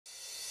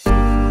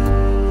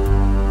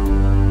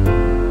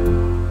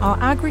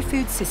our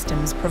agri-food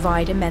systems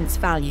provide immense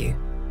value,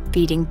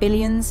 feeding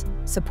billions,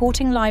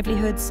 supporting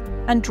livelihoods,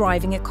 and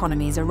driving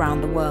economies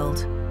around the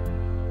world.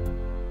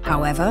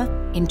 However,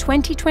 in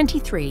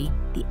 2023,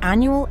 the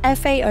annual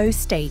FAO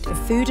State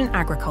of Food and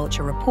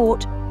Agriculture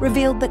report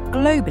revealed that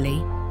globally,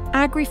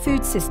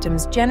 agri-food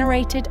systems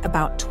generated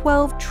about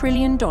 $12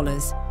 trillion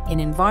in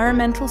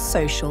environmental,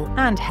 social,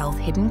 and health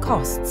hidden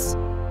costs.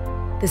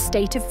 The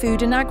State of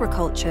Food and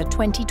Agriculture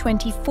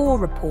 2024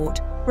 report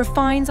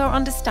refines our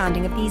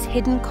understanding of these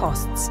hidden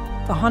costs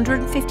for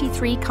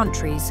 153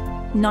 countries,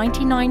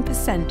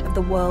 99% of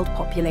the world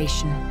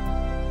population.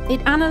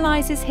 It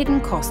analyzes hidden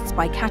costs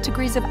by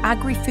categories of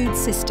agri-food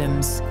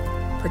systems: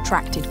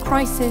 protracted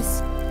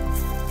crisis,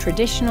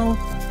 traditional,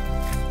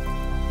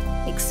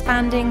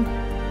 expanding,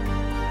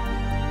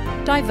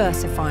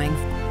 diversifying,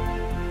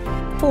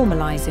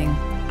 formalizing,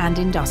 and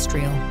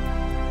industrial.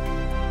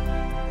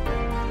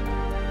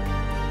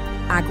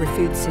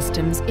 Agri-food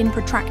systems in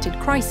protracted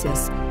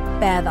crisis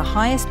bear the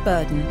highest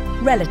burden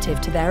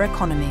relative to their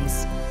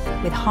economies,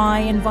 with high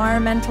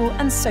environmental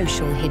and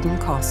social hidden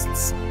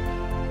costs.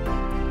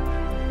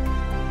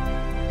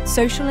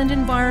 Social and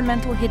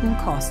environmental hidden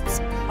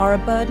costs are a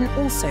burden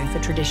also for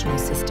traditional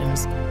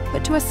systems,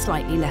 but to a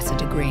slightly lesser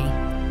degree.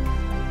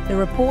 The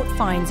report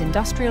finds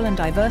industrial and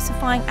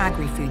diversifying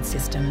agri-food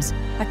systems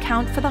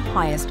account for the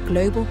highest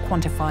global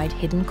quantified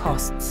hidden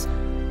costs,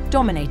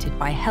 dominated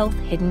by health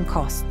hidden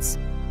costs.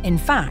 In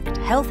fact,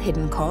 health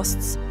hidden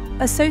costs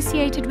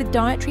associated with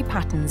dietary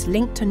patterns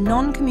linked to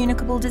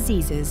non-communicable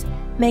diseases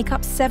make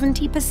up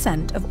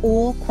 70% of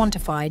all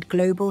quantified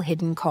global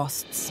hidden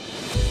costs.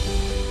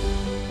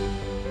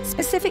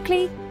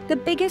 Specifically, the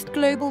biggest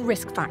global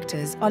risk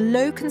factors are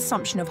low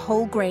consumption of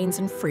whole grains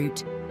and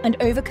fruit and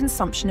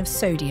overconsumption of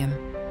sodium.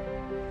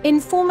 In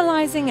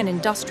formalizing and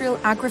industrial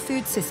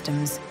agri-food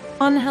systems,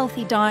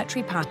 unhealthy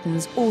dietary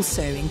patterns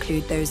also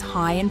include those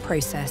high in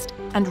processed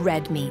and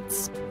red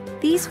meats.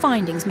 These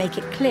findings make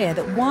it clear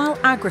that while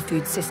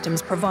agri-food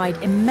systems provide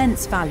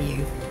immense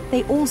value,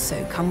 they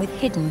also come with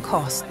hidden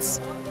costs.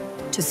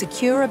 To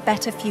secure a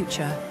better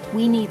future,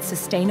 we need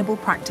sustainable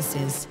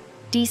practices,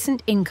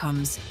 decent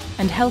incomes,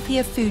 and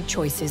healthier food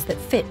choices that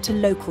fit to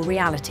local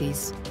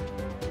realities.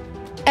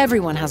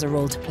 Everyone has a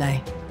role to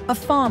play. A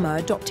farmer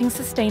adopting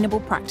sustainable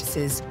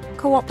practices,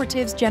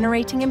 cooperatives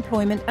generating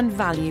employment and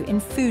value in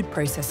food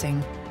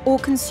processing, or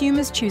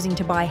consumers choosing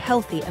to buy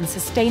healthy and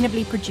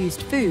sustainably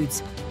produced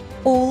foods,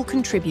 all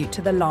contribute to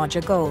the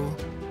larger goal.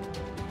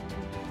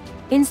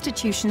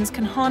 Institutions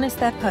can harness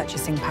their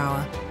purchasing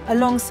power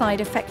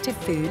alongside effective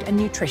food and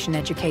nutrition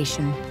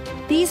education.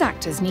 These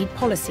actors need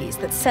policies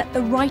that set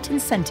the right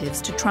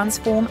incentives to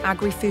transform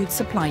agri-food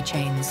supply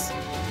chains.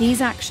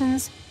 These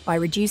actions, by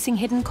reducing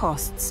hidden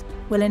costs,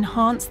 will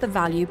enhance the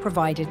value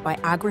provided by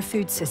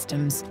agri-food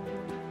systems,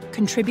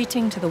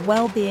 contributing to the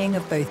well-being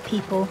of both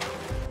people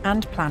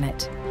and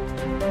planet.